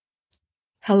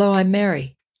Hello, I'm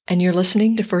Mary, and you're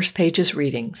listening to First Pages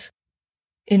Readings.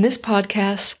 In this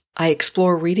podcast, I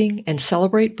explore reading and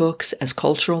celebrate books as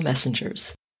cultural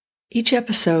messengers. Each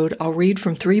episode, I'll read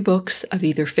from 3 books of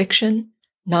either fiction,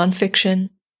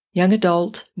 nonfiction, young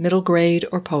adult, middle grade,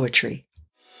 or poetry.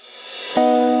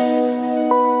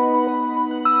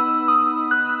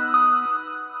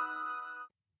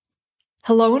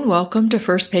 Hello and welcome to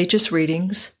First Pages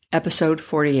Readings, episode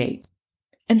 48.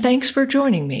 And thanks for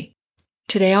joining me.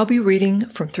 Today I'll be reading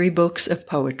from 3 books of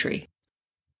poetry.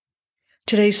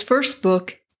 Today's first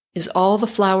book is All the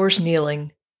Flowers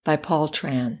Kneeling by Paul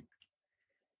Tran.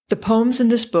 The poems in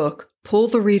this book pull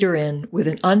the reader in with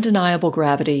an undeniable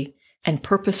gravity and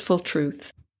purposeful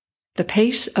truth. The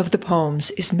pace of the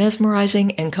poems is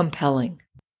mesmerizing and compelling.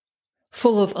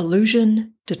 Full of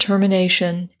illusion,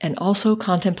 determination, and also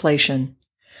contemplation,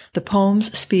 the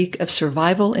poems speak of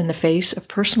survival in the face of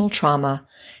personal trauma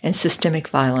and systemic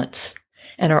violence,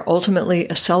 and are ultimately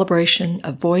a celebration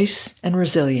of voice and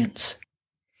resilience.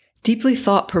 Deeply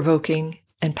thought-provoking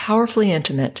and powerfully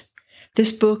intimate,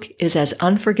 this book is as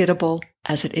unforgettable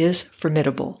as it is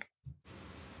formidable.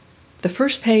 The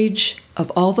first page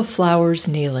of All the Flowers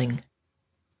Kneeling.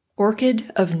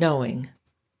 Orchid of Knowing.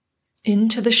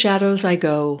 Into the shadows I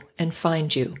go and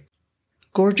find you,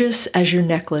 gorgeous as your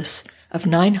necklace of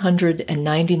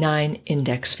 999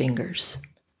 index fingers.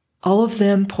 All of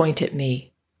them point at me,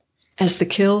 as the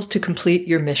kill to complete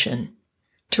your mission,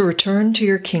 to return to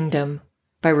your kingdom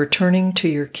by returning to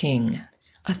your king,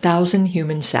 1,000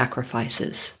 human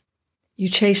sacrifices. You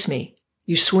chase me,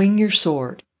 you swing your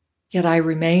sword, yet I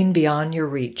remain beyond your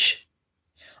reach.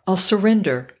 I'll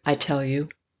surrender, I tell you,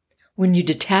 when you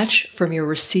detach from your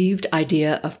received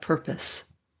idea of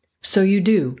purpose. So you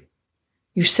do.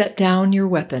 You set down your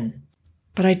weapon,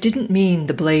 but I didn't mean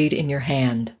the blade in your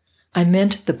hand. I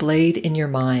meant the blade in your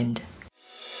mind.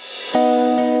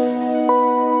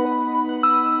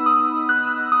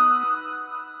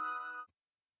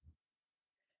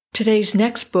 Today's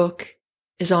next book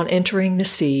is On Entering the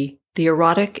Sea, the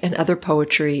erotic and other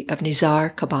poetry of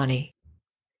Nizar Qabbani.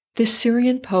 This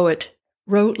Syrian poet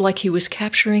wrote like he was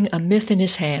capturing a myth in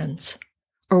his hands,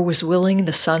 or was willing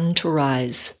the sun to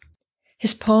rise.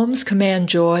 His poems command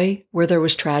joy where there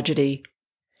was tragedy,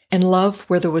 and love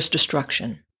where there was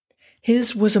destruction.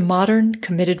 His was a modern,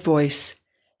 committed voice,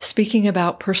 speaking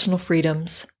about personal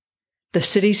freedoms, the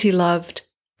cities he loved,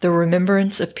 the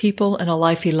remembrance of people and a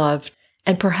life he loved,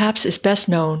 and perhaps is best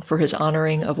known for his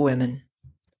honoring of women.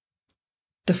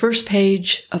 The first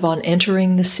page of On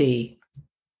Entering the Sea.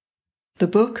 The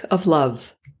Book of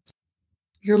Love.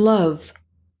 Your love,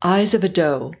 eyes of a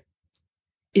doe,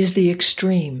 is the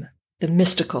extreme, the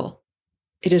mystical.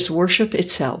 It is worship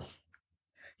itself.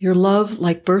 Your love,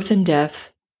 like birth and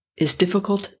death, is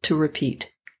difficult to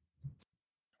repeat.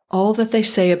 All that they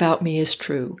say about me is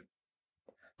true.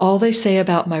 All they say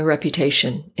about my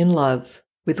reputation in love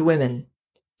with women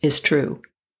is true.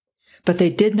 But they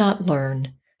did not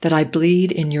learn that I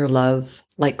bleed in your love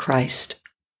like Christ.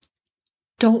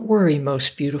 Don't worry,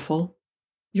 most beautiful.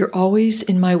 You're always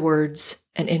in my words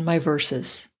and in my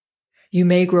verses. You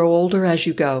may grow older as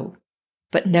you go,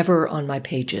 but never on my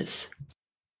pages.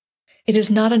 It is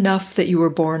not enough that you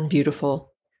were born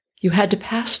beautiful. You had to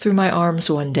pass through my arms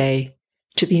one day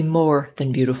to be more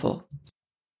than beautiful.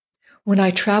 When I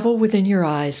travel within your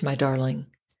eyes, my darling,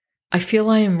 I feel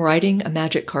I am riding a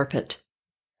magic carpet.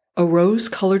 A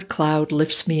rose-colored cloud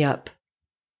lifts me up,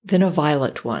 then a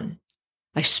violet one.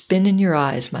 I spin in your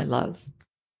eyes, my love.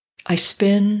 I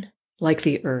spin like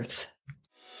the earth.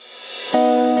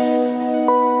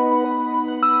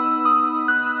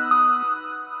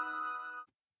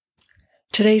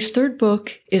 Today's third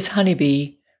book is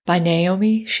Honeybee by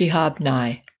Naomi Shihab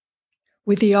Nye.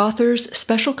 With the author's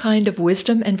special kind of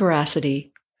wisdom and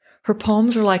veracity, her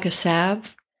poems are like a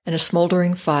salve and a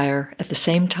smoldering fire at the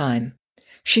same time.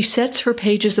 She sets her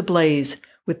pages ablaze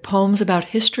with poems about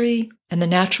history and the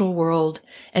natural world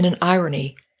and an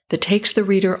irony that takes the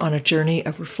reader on a journey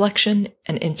of reflection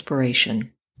and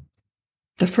inspiration.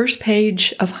 The first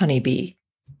page of Honeybee.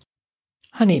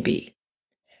 Honeybee.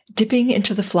 Dipping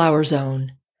into the flower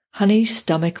zone, honey's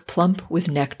stomach plump with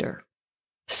nectar,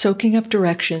 soaking up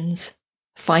directions,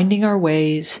 finding our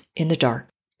ways in the dark.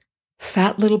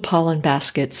 Fat little pollen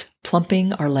baskets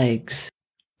plumping our legs.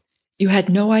 You had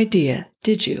no idea,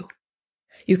 did you?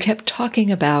 You kept talking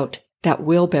about that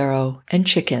wheelbarrow and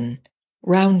chicken,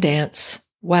 round dance,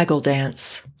 waggle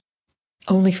dance.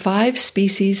 Only 5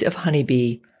 species of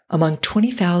honeybee among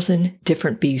 20,000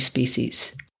 different bee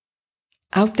species.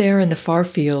 Out there in the far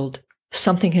field,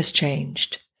 something has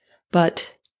changed,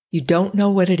 but you don't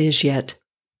know what it is yet,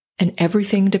 and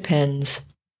everything depends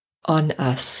on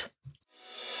us.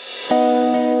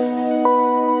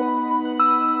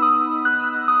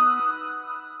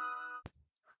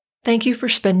 Thank you for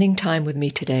spending time with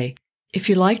me today. If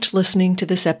you liked listening to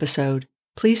this episode,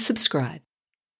 please subscribe.